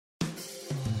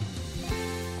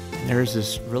There's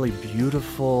this really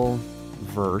beautiful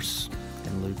verse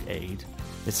in Luke 8.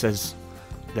 It says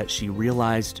that she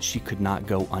realized she could not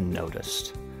go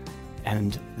unnoticed.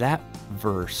 And that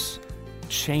verse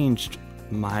changed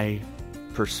my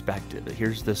perspective.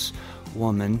 Here's this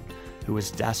woman who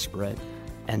is desperate,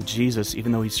 and Jesus,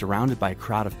 even though he's surrounded by a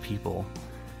crowd of people,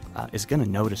 is going to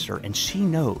notice her, and she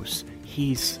knows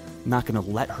he's not going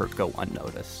to let her go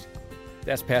unnoticed.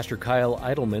 That's Pastor Kyle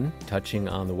Idleman touching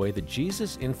on the way that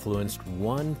Jesus influenced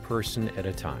one person at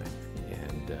a time.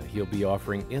 And he'll be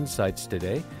offering insights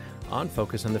today on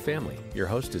Focus on the Family. Your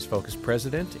host is Focus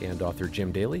President and author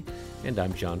Jim Daly, and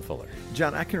I'm John Fuller.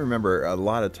 John, I can remember a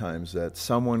lot of times that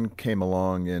someone came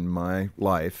along in my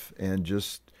life and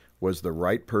just was the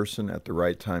right person at the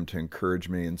right time to encourage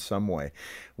me in some way.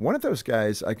 One of those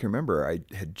guys, I can remember, I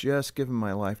had just given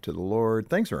my life to the Lord.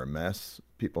 Things are a mess.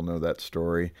 People know that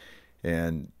story.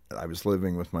 And I was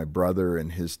living with my brother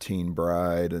and his teen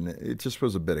bride, and it just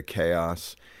was a bit of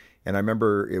chaos. And I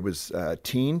remember it was a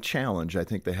teen challenge. I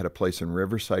think they had a place in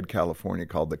Riverside, California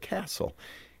called The Castle.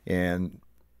 And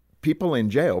people in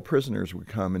jail, prisoners, would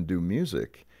come and do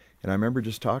music. And I remember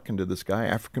just talking to this guy,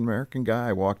 African-American guy.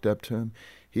 I walked up to him.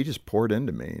 He just poured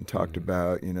into me and talked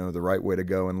about, the right way to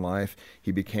go in life.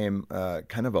 He became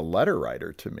kind of a letter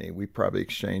writer to me. We probably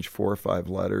exchanged 4 or 5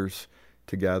 letters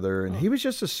together, and he was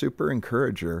just a super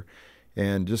encourager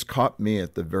and just caught me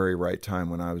at the very right time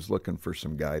when I was looking for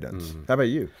some guidance. How about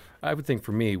you? I would think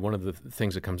for me, one of the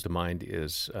things that comes to mind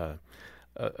is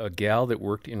a gal that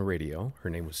worked in radio. Her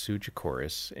name was Sue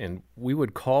Jacoris, and we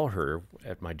would call her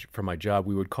from my job.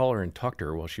 We would call her and talk to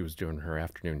her while she was doing her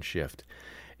afternoon shift.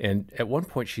 And at one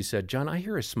point she said, "John, I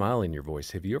hear a smile in your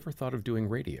voice. Have you ever thought of doing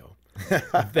radio?"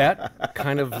 That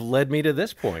kind of led me to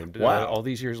this point. Wow. All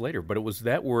these years later. But it was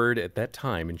that word at that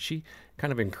time, and she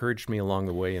kind of encouraged me along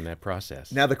the way in that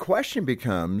process. Now the question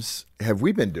becomes, have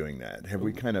we been doing that? Have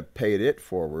we kind of paid it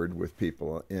forward with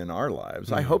people in our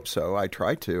lives? I hope so. I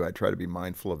try to be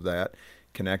mindful of that,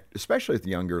 connect, especially with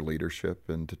younger leadership,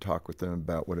 and to talk with them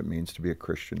about what it means to be a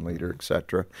Christian leader,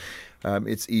 etc.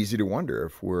 It's easy to wonder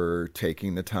if we're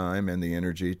taking the time and the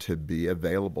energy to be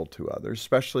available to others,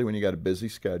 especially when you got a busy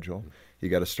schedule. You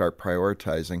got to start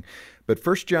prioritizing. But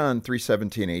 1 John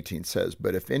 3:17-18 says,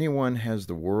 "But if anyone has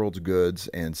the world's goods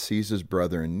and sees his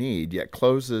brother in need, yet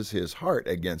closes his heart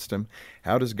against him,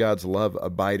 how does God's love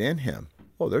abide in him?"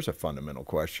 Oh, there's a fundamental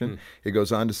question. It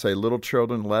goes on to say, "Little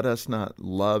children, let us not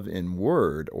love in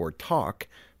word or talk,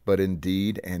 but in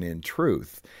deed and in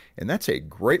truth." And that's a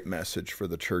great message for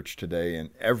the church today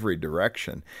in every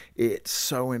direction. It's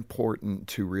so important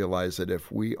to realize that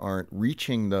if we aren't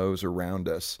reaching those around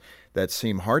us that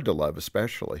seem hard to love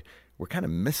especially, we're kind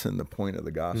of missing the point of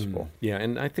the gospel. Yeah,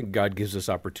 and I think God gives us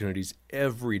opportunities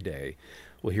every day.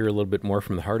 We'll hear a little bit more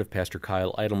from the heart of Pastor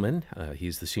Kyle Idleman.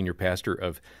 He's the senior pastor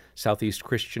of Southeast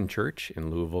Christian Church in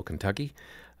Louisville, Kentucky.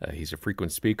 He's a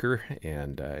frequent speaker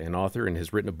and an author, and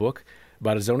has written a book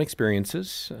about his own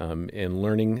experiences in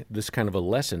learning this kind of a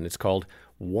lesson. It's called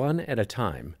One at a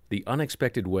Time, the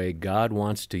unexpected way God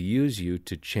wants to use you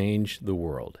to change the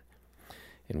world.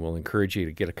 And we'll encourage you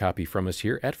to get a copy from us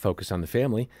here at Focus on the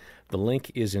Family. The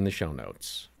link is in the show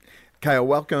notes. Kyle,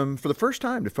 welcome for the first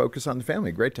time to Focus on the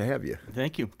Family. Great to have you.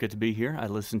 Thank you. Good to be here. I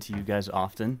listen to you guys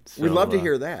often. So, We love to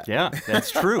hear that. Yeah, that's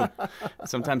true.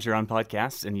 Sometimes you're on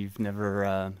podcasts and you've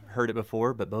never heard it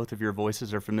before, but both of your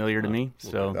voices are familiar to me.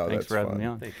 So thanks for having me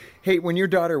on. Thank you. Hey, when your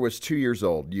daughter was 2 years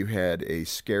old, you had a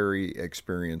scary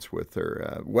experience with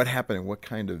her. What happened and what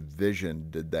kind of vision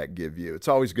did that give you? It's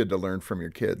always good to learn from your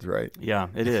kids, right? Yeah,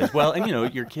 it is. Well, and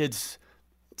your kids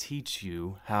teach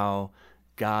you how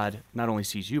God not only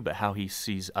sees you, but how he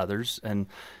sees others. And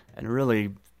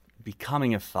really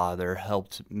becoming a father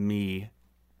helped me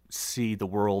see the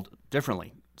world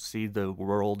differently, see the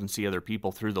world and see other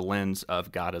people through the lens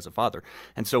of God as a father.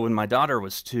 And so when my daughter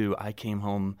was 2, I came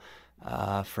home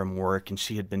from work, and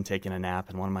she had been taking a nap.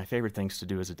 And one of my favorite things to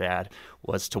do as a dad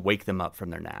was to wake them up from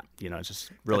their nap. It's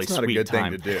just really That's not sweet a good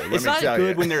time. thing to do. It's not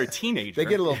good when they're a teenager. They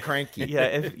get a little cranky.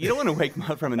 Yeah, you don't want to wake them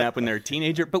up from a nap when they're a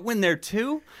teenager, but when they're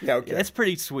 2, Yeah, okay. that's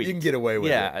pretty sweet. You can get away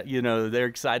with it. Yeah, they're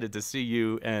excited to see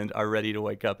you and are ready to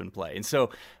wake up and play. And so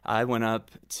I went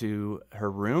up to her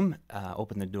room,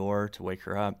 opened the door to wake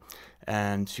her up,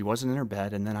 and she wasn't in her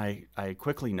bed. And then I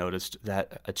quickly noticed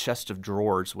that a chest of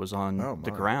drawers was on the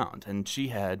ground, and she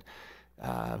had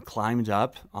climbed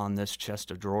up on this chest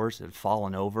of drawers that had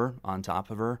fallen over on top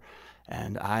of her.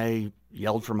 And I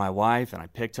yelled for my wife, and I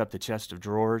picked up the chest of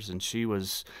drawers, and she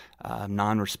was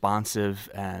non-responsive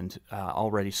and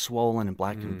already swollen and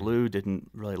black and blue, didn't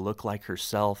really look like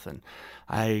herself. And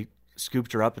I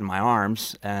scooped her up in my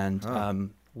arms,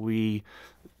 and we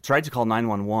tried to call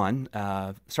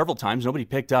 911 several times. Nobody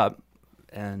picked up.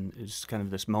 And it was kind of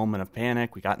this moment of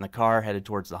panic. We got in the car, headed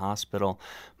towards the hospital.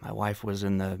 My wife was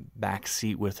in the back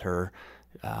seat with her.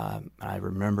 I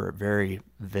remember it very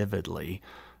vividly,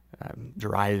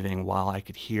 driving while I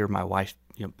could hear my wife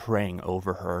praying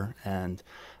over her. And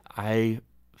I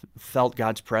felt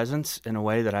God's presence in a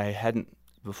way that I hadn't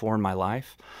before in my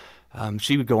life.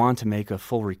 She would go on to make a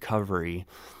full recovery,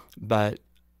 but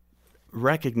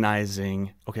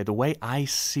recognizing, okay, the way I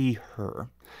see her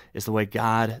is the way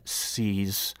God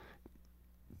sees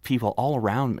people all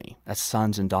around me as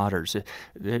sons and daughters.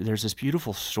 There's this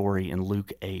beautiful story in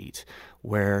Luke 8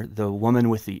 where the woman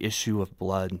with the issue of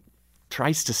blood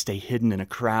tries to stay hidden in a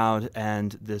crowd,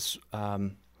 and this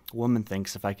woman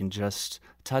thinks, if I can just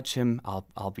touch him,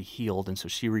 I'll be healed. And so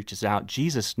she reaches out.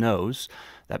 Jesus knows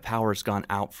that power has gone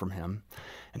out from him,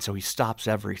 and so he stops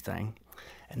everything.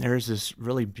 And there's this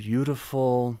really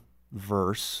beautiful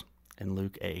verse in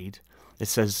Luke 8. It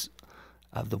says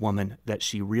of the woman that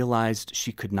she realized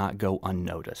she could not go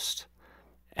unnoticed.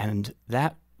 And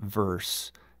that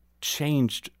verse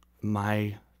changed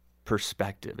my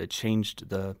perspective. It changed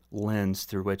the lens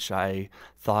through which I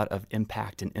thought of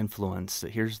impact and influence.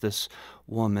 That here's this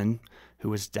woman who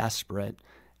was desperate,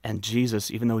 and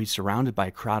Jesus, even though he's surrounded by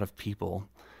a crowd of people,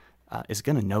 is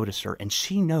going to notice her, and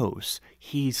she knows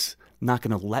he's not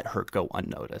going to let her go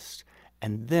unnoticed.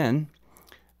 And then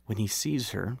when he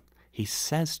sees her, he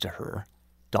says to her,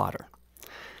 daughter.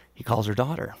 He calls her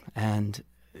daughter. And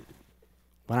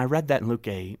when I read that in Luke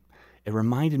 8, it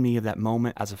reminded me of that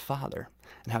moment as a father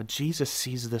and how Jesus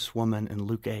sees this woman in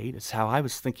Luke 8. It's how I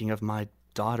was thinking of my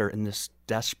daughter in this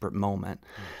desperate moment.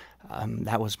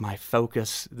 That was my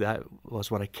focus. That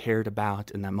was what I cared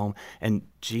about in that moment. And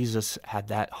Jesus had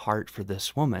that heart for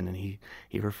this woman, and he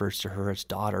refers to her as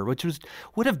daughter, which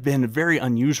would have been very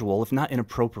unusual, if not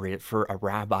inappropriate, for a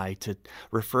rabbi to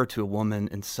refer to a woman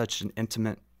in such an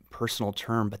intimate, personal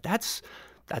term. But that's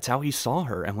how he saw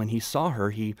her. And when he saw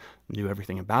her, he knew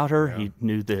everything about her. Yeah. He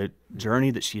knew the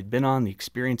journey that she had been on, the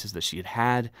experiences that she had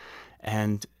had,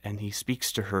 and he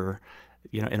speaks to her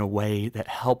in a way that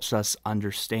helps us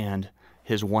understand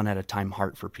his one-at-a-time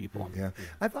heart for people. Yeah.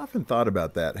 I've often thought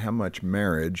about that, how much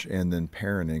marriage and then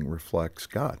parenting reflects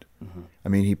God. Mm-hmm. I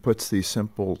mean, he puts these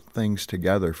simple things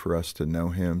together for us to know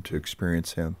him, to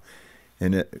experience him.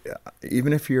 And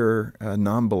even if you're a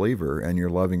non-believer and you're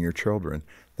loving your children,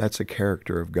 that's a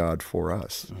character of God for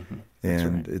us. Mm-hmm.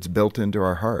 And right. It's built into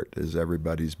our heart, as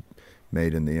everybody's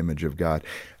made in the image of God.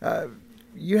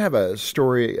 You have a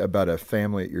story about a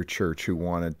family at your church who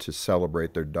wanted to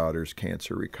celebrate their daughter's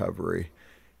cancer recovery.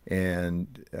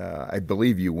 And I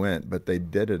believe you went, but they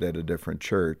did it at a different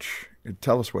church.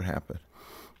 Tell us what happened.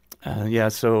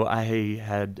 So I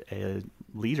had a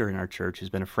leader in our church who's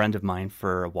been a friend of mine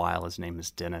for a while. His name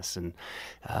is Dennis, and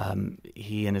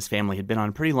he and his family had been on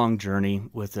a pretty long journey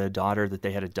with a daughter that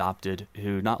they had adopted,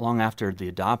 who not long after the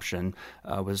adoption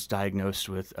was diagnosed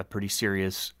with a pretty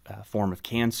serious form of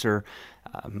cancer.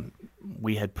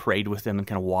 We had prayed with them and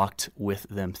kind of walked with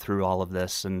them through all of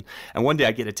this. And one day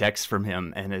I get a text from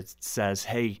him, and it says,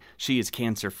 hey, she is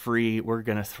cancer-free. We're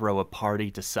going to throw a party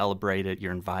to celebrate it.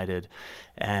 You're invited.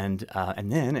 And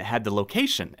then it had the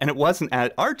location. And it wasn't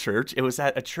at our church. It was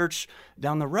at a church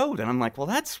down the road. And I'm like, well,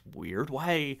 that's weird.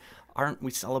 Why aren't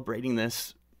we celebrating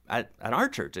this at our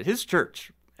church, at his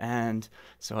church? And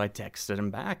so I texted him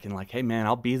back and like, hey, man,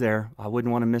 I'll be there. I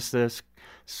wouldn't want to miss this.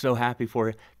 So happy for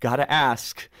you. Got to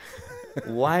ask,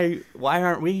 why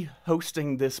aren't we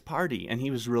hosting this party? And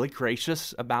he was really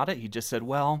gracious about it. He just said,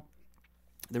 well,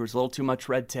 there was a little too much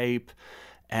red tape,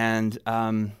 and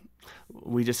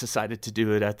we just decided to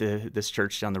do it at this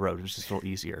church down the road. It was just a little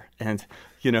easier. And,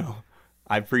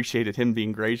 I appreciated him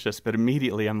being gracious, but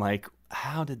immediately I'm like,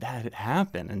 how did that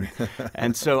happen?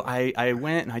 And so I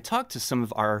went and I talked to some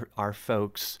of our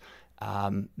folks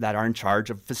that are in charge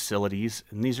of facilities.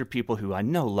 And these are people who I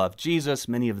know love Jesus.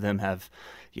 Many of them have,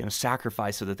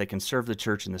 sacrificed so that they can serve the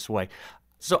church in this way.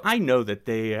 So I know that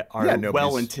they are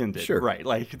well-intended, sure. Right?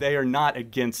 Like they are not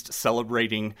against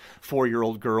celebrating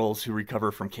 4-year-old girls who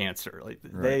recover from cancer. Like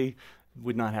right. They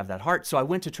would not have that heart. So I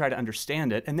went to try to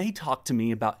understand it, and they talked to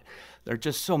me about there are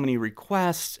just so many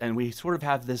requests, and we sort of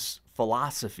have this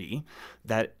philosophy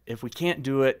that if we can't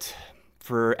do it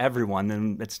for everyone,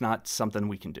 then it's not something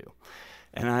we can do.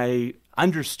 And I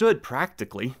understood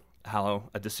practically how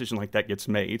a decision like that gets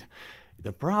made.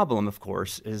 The problem, of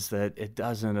course, is that it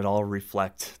doesn't at all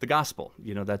reflect the gospel.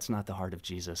 That's not the heart of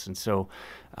Jesus. And so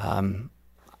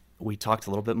we talked a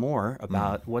little bit more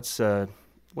about what's a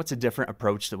different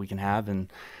approach that we can have.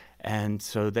 And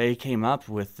so they came up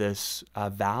with this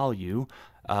value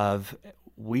of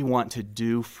we want to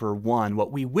do for one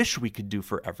what we wish we could do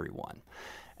for everyone.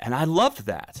 And I loved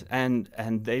that. And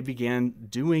they began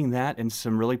doing that in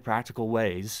some really practical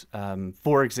ways.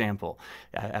 For example,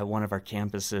 at one of our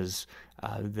campuses,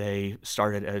 they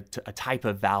started a type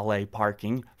of valet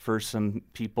parking for some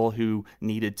people who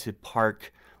needed to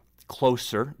park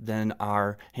closer than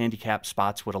our handicap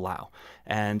spots would allow.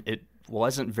 And it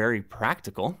wasn't very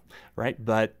practical, right?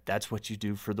 But that's what you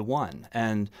do for the one.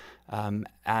 And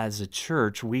as a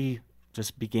church, we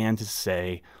just began to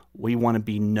say, we want to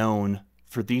be known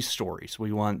for these stories.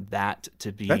 We want that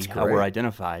to be how we're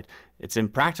identified. It's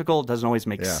impractical. It doesn't always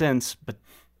make sense, but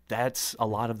that's a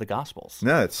lot of the Gospels.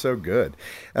 No, it's so good.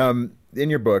 In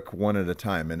your book, One at a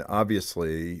Time, and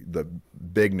obviously the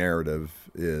big narrative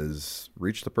is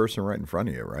reach the person right in front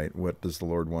of you, right? What does the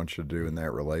Lord want you to do in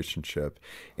that relationship?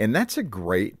 And that's a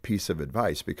great piece of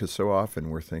advice, because so often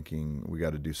we're thinking we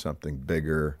got to do something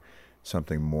bigger,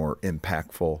 something more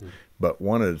impactful. But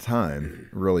one at a time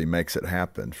really makes it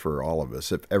happen for all of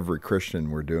us. If every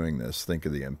Christian were doing this, think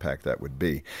of the impact that would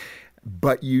be.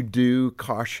 But you do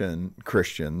caution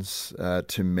Christians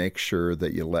to make sure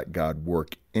that you let God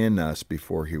work in us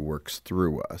before he works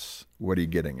through us. What are you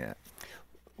getting at?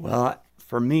 Well,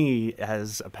 for me,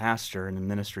 as a pastor in the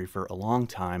ministry for a long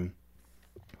time,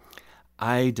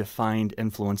 I defined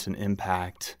influence and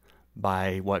impact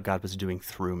by what God was doing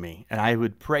through me. And I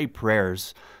would pray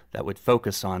prayers that would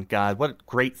focus on, God, what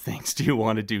great things do you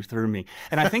want to do through me?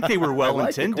 And I think they were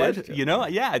well-intended.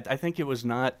 I think it was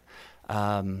not...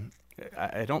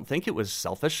 I don't think it was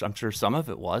selfish. I'm sure some of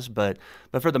it was, but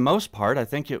for the most part, I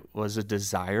think it was a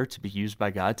desire to be used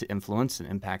by God to influence and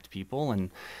impact people.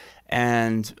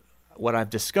 And what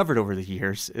I've discovered over the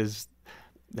years is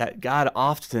that God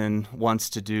often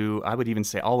wants to do, I would even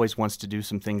say always wants to do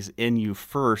some things in you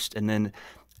first, and then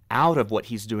out of what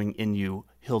he's doing in you,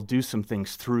 he'll do some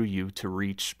things through you to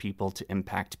reach people, to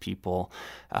impact people.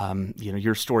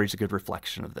 Your story's a good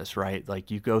reflection of this, right? Like,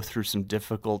 you go through some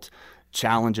difficult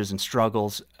challenges and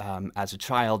struggles as a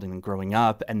child and growing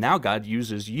up, and now God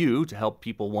uses you to help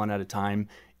people one at a time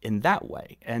in that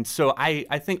way. And so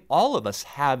I think all of us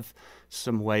have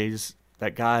some ways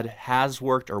that God has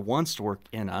worked or wants to work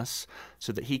in us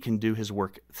so that he can do his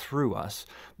work through us.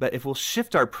 But if we'll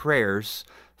shift our prayers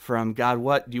from, God,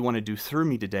 what do you want to do through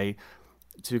me today,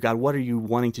 to, God, what are you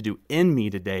wanting to do in me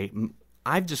today,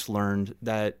 I've just learned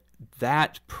that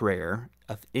prayer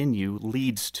in you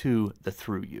leads to the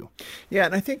through you. Yeah,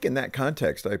 and I think in that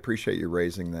context, I appreciate you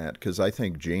raising that, because I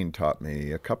think Gene taught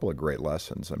me a couple of great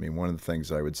lessons. I mean, one of the things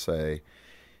I would say,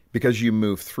 because you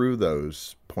move through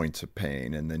those points of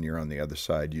pain and then you're on the other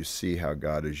side, you see how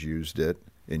God has used it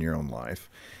in your own life.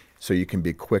 So you can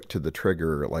be quick to the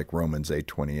trigger, like Romans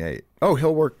 8:28. Oh,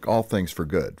 he'll work all things for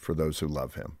good for those who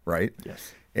love him, right?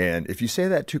 Yes. And if you say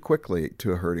that too quickly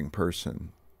to a hurting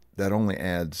person, that only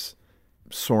adds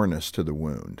soreness to the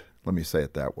wound. Let me say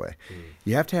it that way.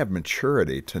 You have to have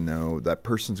maturity to know that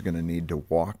person's going to need to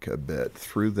walk a bit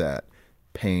through that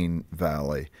pain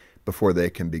valley before they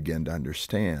can begin to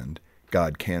understand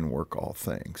God can work all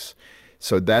things.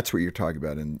 So that's what you're talking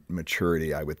about in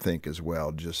maturity, I would think, as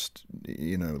well. Just,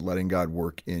 letting God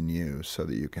work in you so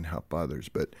that you can help others.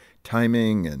 But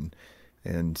timing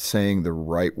and saying the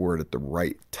right word at the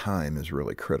right time is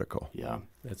really critical. Yeah.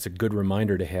 That's a good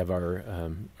reminder to have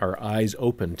our eyes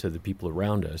open to the people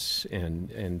around us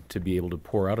and to be able to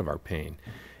pour out of our pain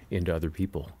into other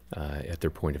people at their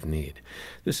point of need.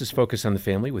 This is Focus on the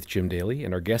Family with Jim Daly,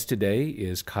 and our guest today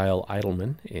is Kyle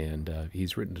Idleman, and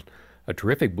he's written a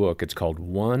terrific book. It's called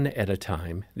One at a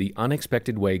Time, The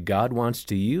Unexpected Way God Wants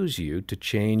to Use You to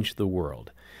Change the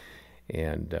World.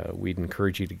 And we'd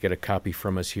encourage you to get a copy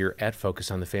from us here at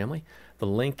Focus on the Family. The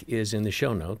link is in the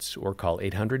show notes, or call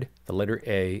 800, the letter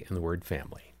A, and the word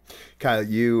family. Kyle,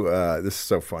 this is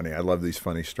so funny. I love these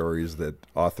funny stories that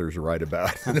authors write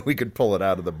about, and we could pull it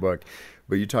out of the book.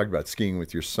 But you talked about skiing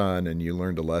with your son, and you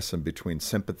learned a lesson between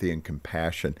sympathy and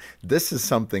compassion. This is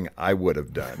something I would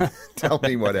have done. Tell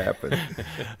me what happened.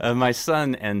 My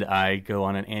son and I go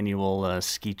on an annual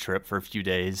ski trip for a few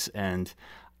days, and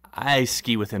I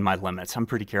ski within my limits. I'm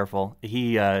pretty careful.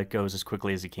 He goes as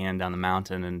quickly as he can down the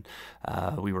mountain, and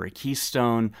we were at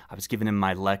Keystone. I was giving him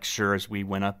my lecture as we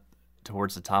went up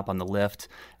towards the top on the lift.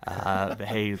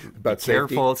 Hey, be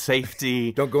careful,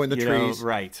 safety. Don't go in the trees.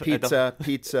 Right. Pizza.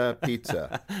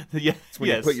 Yes. It's when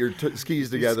you put your skis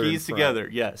together. Skis together,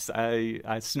 yes.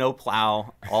 I snow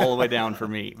plow all the way down for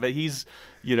me. But he's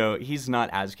not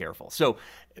as careful. So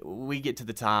we get to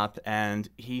the top, and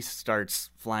he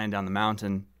starts flying down the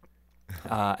mountain.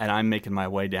 And I'm making my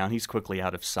way down. He's quickly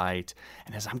out of sight.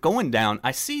 And as I'm going down,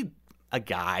 I see a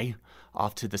guy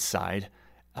off to the side.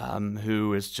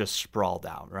 who is just sprawled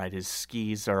out, right? His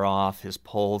skis are off, his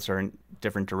poles are in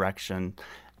different direction.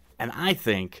 And I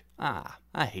think,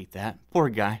 I hate that. Poor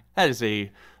guy. That is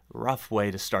a rough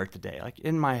way to start the day. Like,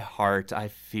 in my heart, I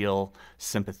feel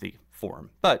sympathy for him.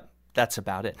 But that's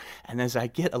about it. And as I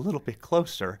get a little bit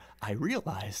closer, I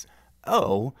realize,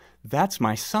 oh, that's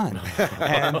my son.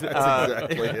 And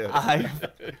exactly it. I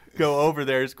go over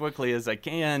there as quickly as I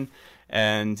can,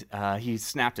 and he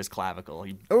snapped his clavicle.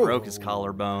 He broke his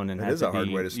collarbone. And That had is to a hard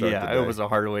way to start the day. Yeah, it was a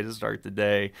hard way to start the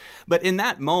day. But in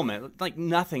that moment, like,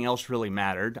 nothing else really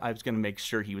mattered. I was going to make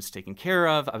sure he was taken care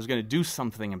of. I was going to do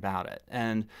something about it.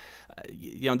 And,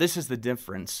 this is the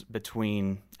difference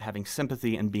between having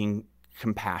sympathy and being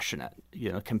compassionate.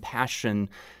 Compassion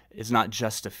is not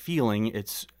just a feeling,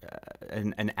 it's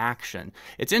an action.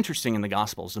 It's interesting in the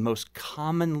Gospels, the most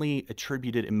commonly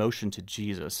attributed emotion to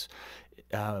Jesus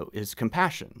is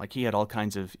compassion. Like, he had all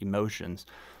kinds of emotions,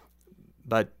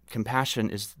 but compassion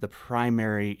is the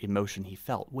primary emotion he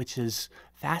felt, which is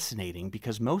fascinating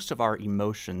because most of our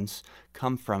emotions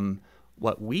come from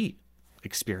what we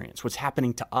experience, what's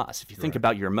happening to us. If you think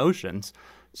about your emotions,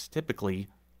 it's typically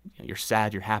you're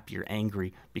sad, you're happy, you're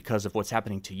angry because of what's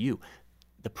happening to you.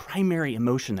 The primary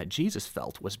emotion that Jesus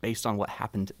felt was based on what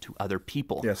happened to other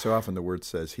people. Yeah, so often the word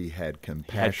says he had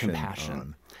compassion.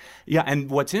 On. Yeah, and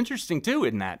what's interesting too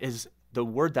in that is the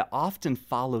word that often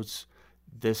follows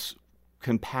this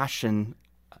compassion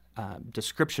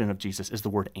description of Jesus is the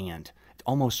word "and."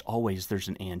 Almost always there's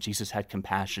an "and." Jesus had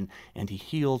compassion, and he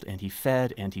healed, and he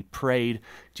fed, and he prayed.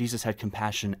 Jesus had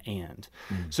compassion and.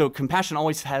 So compassion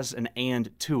always has an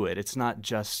 "and" to it. It's not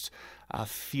just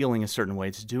feeling a certain way.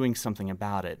 It's doing something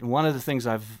about it. And one of the things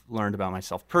I've learned about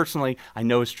myself personally, I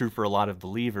know is true for a lot of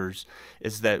believers,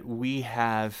 is that we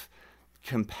have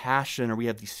compassion, or we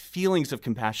have these feelings of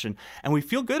compassion, and we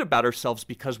feel good about ourselves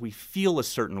because we feel a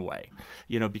certain way,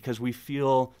 because we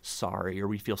feel sorry or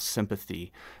we feel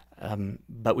sympathy,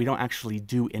 but we don't actually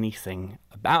do anything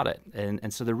about it.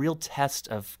 And so the real test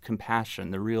of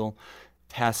compassion, the real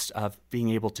test of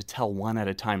being able to tell one at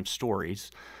a time stories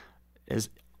is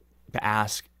to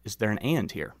ask, is there an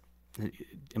 "and" here?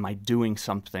 Am I doing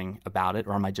something about it,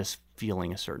 or am I just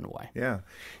feeling a certain way? Yeah.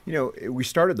 We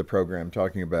started the program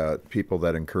talking about people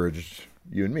that encouraged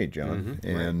you and me, John,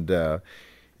 and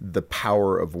the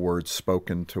power of words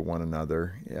spoken to one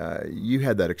another. You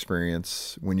had that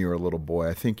experience when you were a little boy.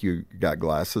 I think you got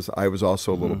glasses. I was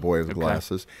also a little boy with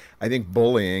glasses. I think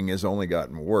bullying has only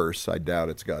gotten worse. I doubt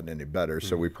it's gotten any better.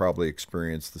 So we probably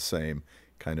experienced the same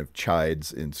kind of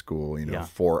chides in school,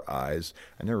 4 eyes.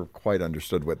 I never quite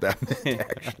understood what that meant,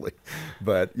 actually.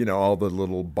 But, all the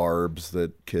little barbs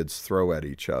that kids throw at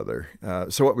each other.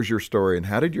 So what was your story, and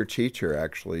how did your teacher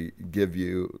actually give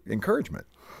you encouragement?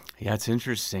 Yeah, it's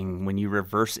interesting when you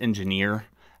reverse engineer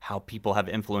how people have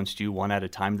influenced you one at a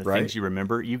time, the things you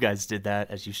remember. You guys did that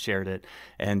as you shared it.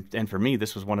 And for me,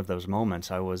 this was one of those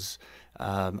moments. I was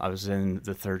in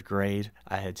the 3rd grade.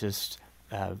 I had just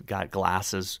got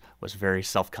glasses, was very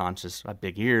self-conscious. I had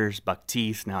big ears, buck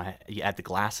teeth. Now you add the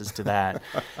glasses to that.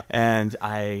 And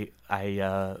I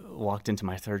walked into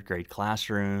my 3rd grade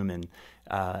classroom, and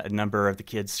a number of the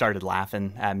kids started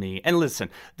laughing at me. And listen,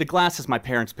 the glasses my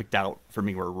parents picked out for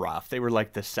me were rough. They were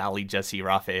like the Sally Jesse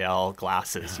Raphael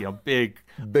glasses, big.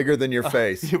 Bigger than your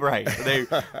face. Right.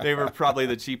 They were probably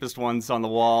the cheapest ones on the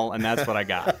wall, and that's what I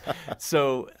got.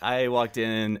 So I walked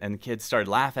in, and kids started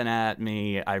laughing at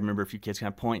me. I remember a few kids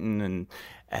kind of pointing,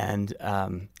 and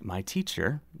my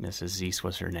teacher, Mrs. Zeese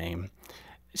was her name,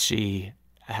 she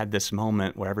had this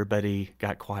moment where everybody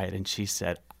got quiet, and she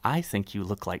said, "I think you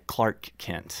look like Clark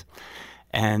Kent."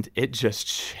 And it just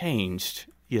changed,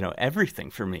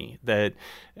 everything for me. That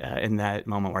in that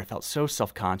moment where I felt so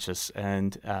self-conscious,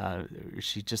 and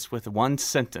she just with one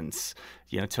sentence,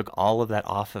 took all of that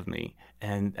off of me,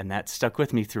 and that stuck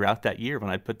with me throughout that year when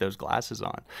I put those glasses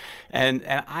on. And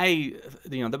I,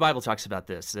 the Bible talks about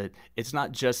this, that it's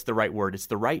not just the right word; it's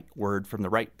the right word from the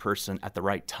right person at the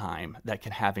right time that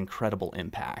can have incredible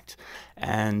impact.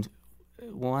 And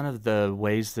one of the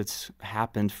ways that's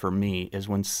happened for me is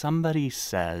when somebody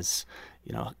says,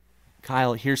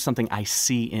 "Kyle, here's something I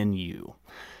see in you."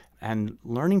 And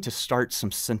learning to start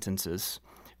some sentences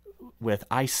with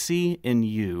 "I see in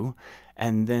you,"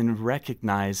 and then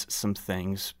recognize some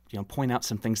things, point out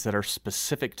some things that are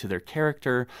specific to their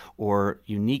character or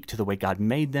unique to the way God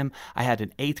made them. I had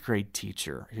an 8th grade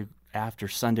teacher who, after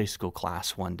Sunday school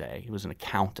class one day, he was an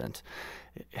accountant,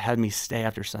 had me stay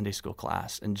after Sunday school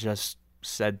class and just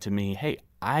said to me, "Hey,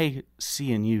 I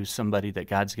see in you somebody that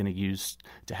God's going to use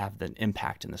to have an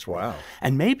impact in this world." Wow.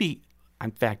 And maybe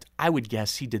In fact, I would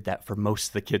guess he did that for most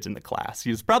of the kids in the class.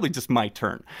 It was probably just my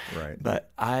turn. Right.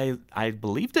 But I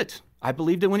believed it. I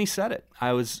believed it when he said it.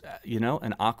 I was,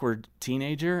 an awkward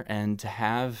teenager, and to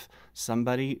have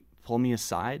somebody pull me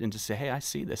aside and just say, hey, I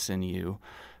see this in you,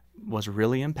 was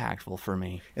really impactful for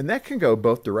me. And that can go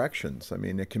both directions. I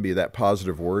mean, it can be that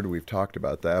positive word. We've talked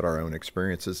about that, our own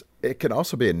experiences. It can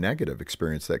also be a negative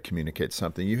experience that communicates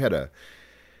something. You had a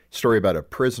story about a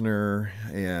prisoner,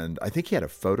 and I think he had a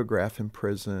photograph in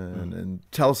prison. And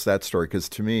tell us that story, because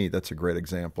to me, that's a great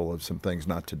example of some things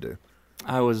not to do.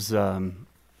 I was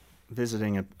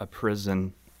visiting a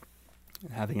prison,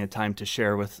 having a time to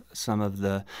share with some of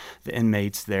the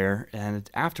inmates there, and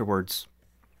afterwards,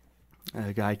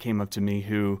 a guy came up to me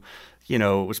who,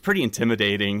 was pretty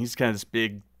intimidating. He's kind of this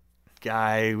big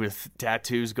guy with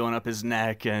tattoos going up his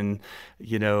neck, and,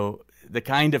 the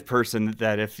kind of person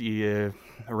that if you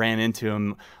ran into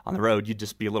him on the road, you'd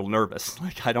just be a little nervous.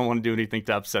 Like, I don't want to do anything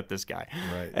to upset this guy.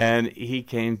 Right. And he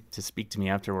came to speak to me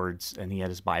afterwards, and he had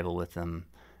his Bible with him,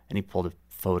 and he pulled a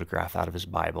photograph out of his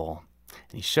Bible,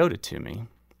 and he showed it to me,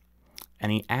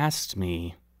 and he asked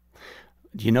me,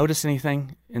 do you notice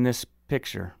anything in this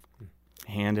picture?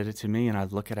 He handed it to me, and I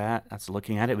was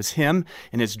looking at it. It was him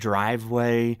in his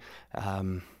driveway,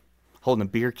 holding a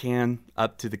beer can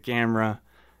up to the camera,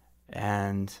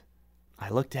 and I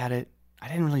looked at it. I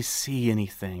didn't really see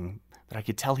anything, but I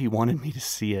could tell he wanted me to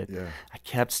see it. Yeah. I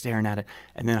kept staring at it,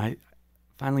 and then I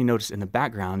finally noticed in the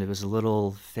background, it was a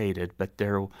little faded, but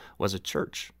there was a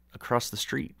church across the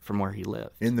street from where he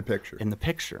lived. In the picture? In the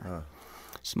picture.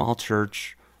 Small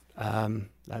church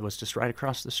that was just right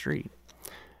across the street.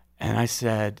 And I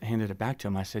handed it back to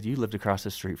him. I said, you lived across the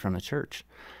street from the church.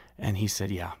 And he said,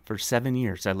 yeah, for 7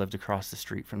 years I lived across the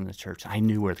street from the church. I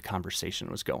knew where the conversation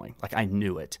was going. Like, I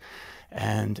knew it.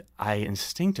 And I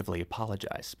instinctively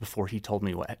apologized before he told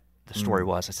me what the story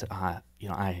was. I said,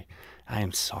 I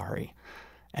am sorry.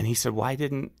 And he said, why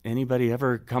didn't anybody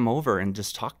ever come over and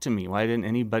just talk to me? Why didn't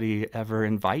anybody ever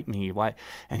invite me? Why?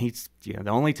 And the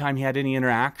only time he had any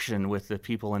interaction with the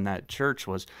people in that church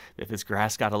was if his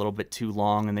grass got a little bit too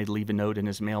long, and they'd leave a note in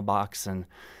his mailbox. And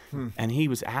he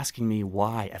was asking me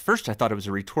why. At first, I thought it was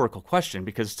a rhetorical question,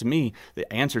 because to me,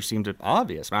 the answer seemed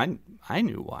obvious. I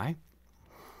knew why.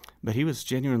 But he was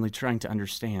genuinely trying to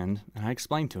understand, and I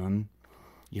explained to him,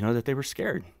 that they were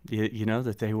scared,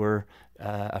 that they were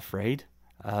afraid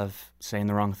of saying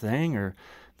the wrong thing or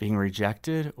being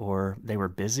rejected, or they were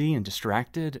busy and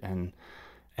distracted,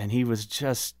 and he was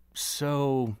just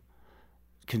so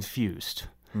confused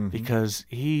because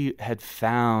he had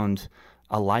found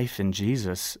a life in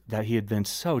Jesus that he had been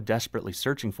so desperately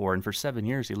searching for, and for 7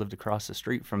 years he lived across the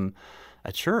street from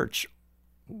a church,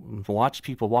 watched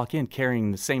people walk in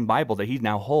carrying the same Bible that he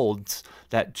now holds,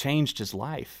 that changed his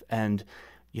life, and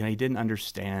he didn't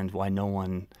understand why no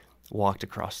one walked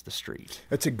across the street.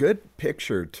 It's a good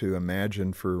picture to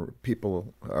imagine for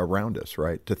people around us,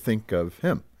 right? To think of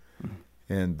him.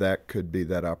 And that could be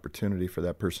that opportunity for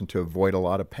that person to avoid a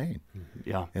lot of pain.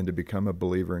 Yeah. And to become a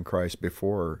believer in Christ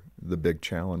before the big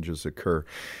challenges occur.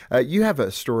 You have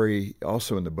a story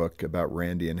also in the book about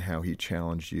Randy and how he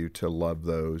challenged you to love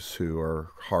those who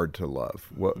are hard to love.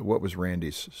 What was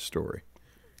Randy's story?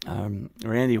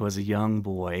 Randy was a young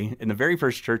boy in the very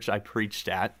first church I preached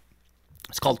at.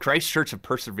 It's called Christ Church of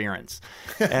Perseverance.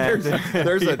 And,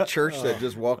 there's a church that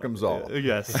just welcomes all.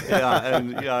 Yes. Yeah.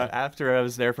 And after I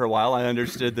was there for a while, I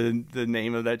understood the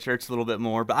name of that church a little bit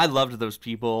more. But I loved those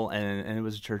people, and it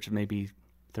was a church of maybe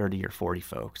 30 or 40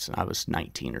 folks, and I was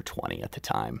 19 or 20 at the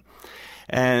time.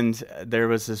 And there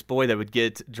was this boy that would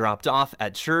get dropped off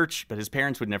at church, but his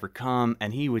parents would never come,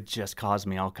 and he would just cause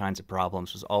me all kinds of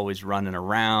problems, was always running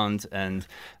around and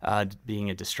being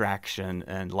a distraction,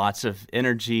 and lots of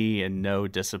energy and no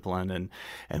discipline.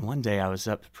 And one day I was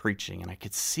up preaching, and I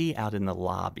could see out in the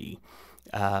lobby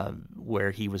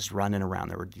where he was running around.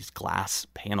 There were these glass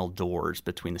panel doors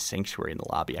between the sanctuary and the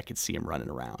lobby. I could see him running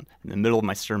around. In the middle of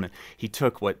my sermon, he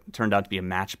took what turned out to be a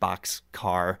Matchbox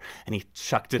car, and he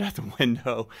chucked it at the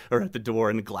window or at the door,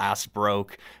 and the glass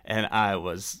broke. And I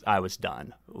was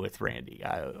done with Randy.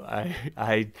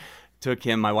 I took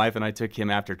him, my wife and I took him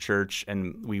after church,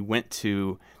 and we went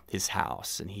to his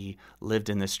house, and he lived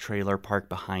in this trailer park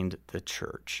behind the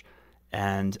church.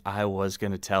 And I was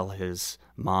going to tell his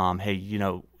mom, hey,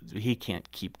 he can't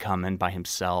keep coming by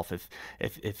himself.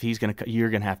 If he's going to, you're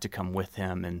going to have to come with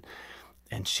him.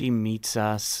 And she meets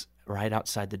us right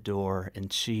outside the door,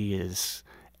 and she is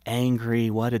angry.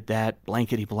 What did that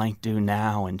blankety blank do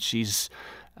now? And she's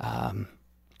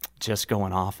just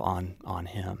going off on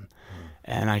him.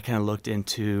 And I kind of looked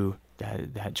into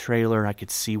that trailer. I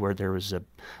could see where there was a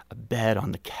bed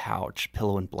on the couch,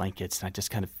 pillow and blankets, and I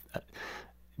just kind of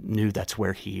knew that's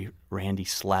where Randy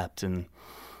slept, and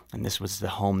this was the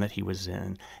home that he was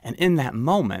in. And in that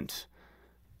moment,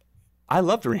 I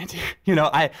loved Randy.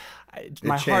 My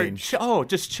changed. heart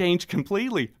just changed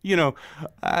completely.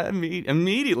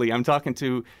 Immediately I'm talking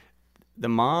to the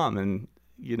mom, and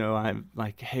I'm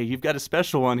like, hey, you've got a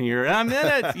special one here, and I'm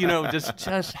in it.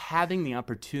 Just having the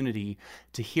opportunity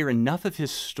to hear enough of his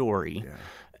story. Yeah.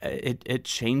 It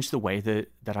changed the way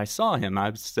that I saw him.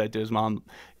 I said to his mom,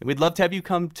 we'd love to have you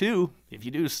come too. If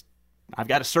you do, I've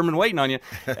got a sermon waiting on you.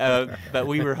 But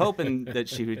we were hoping that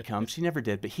she would come. She never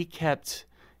did, but he kept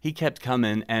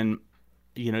coming, and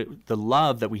the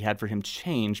love that we had for him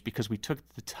changed because we took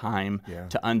the time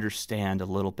to understand a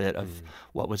little bit of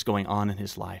what was going on in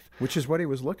his life. Which is what he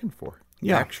was looking for,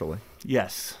 actually.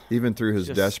 Yes. Even through his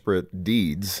desperate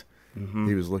deeds,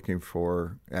 he was looking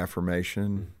for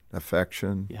affirmation,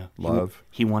 affection, love.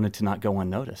 He wanted to not go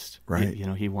unnoticed. Right.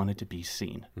 He wanted to be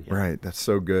seen. Yeah. Right. That's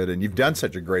so good. And you've done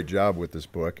such a great job with this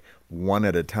book, one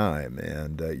at a time.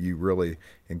 And you really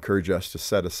encourage us to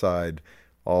set aside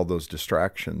all those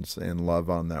distractions and love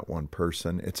on that one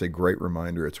person. It's a great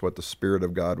reminder. It's what the Spirit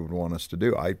of God would want us to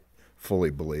do, I fully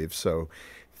believe. So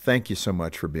thank you so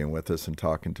much for being with us and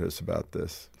talking to us about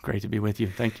this. Great to be with you.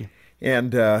 Thank you.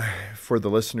 And for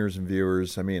the listeners and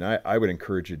viewers, I would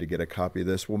encourage you to get a copy of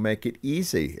this. We'll make it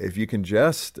easy. If you can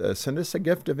just send us a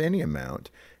gift of any amount,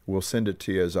 we'll send it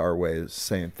to you as our way of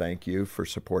saying thank you for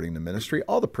supporting the ministry.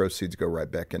 All the proceeds go right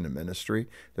back into ministry.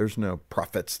 There's no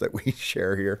profits that we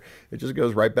share here. It just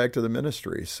goes right back to the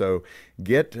ministry. So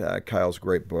get Kyle's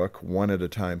great book, One at a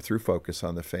Time, through Focus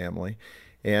on the Family.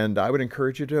 And I would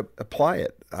encourage you to apply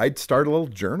it. I'd start a little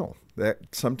journal. That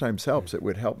sometimes helps. It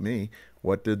would help me.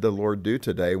 What did the Lord do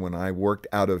today when I worked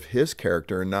out of His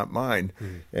character and not mine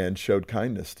and showed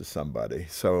kindness to somebody?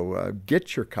 So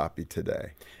get your copy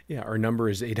today. Yeah, our number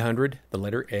is 800, the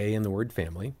letter A in the word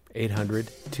family,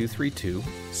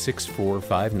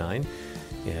 800-232-6459.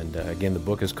 And again, the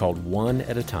book is called One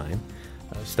at a Time.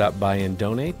 Stop by and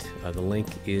donate. The link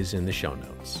is in the show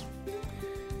notes.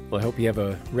 Well, I hope you have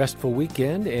a restful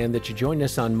weekend and that you join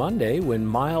us on Monday when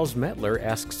Miles Metler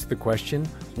asks the question,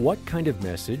 what kind of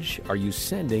message are you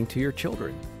sending to your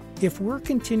children? If we're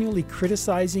continually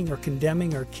criticizing or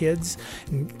condemning our kids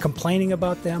and complaining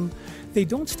about them, they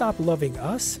don't stop loving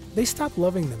us, they stop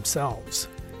loving themselves.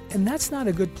 And that's not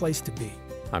a good place to be.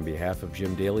 On behalf of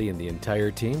Jim Daly and the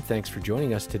entire team, thanks for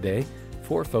joining us today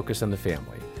for Focus on the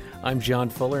Family. I'm John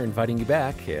Fuller, inviting you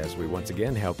back as we once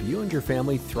again help you and your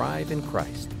family thrive in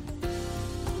Christ.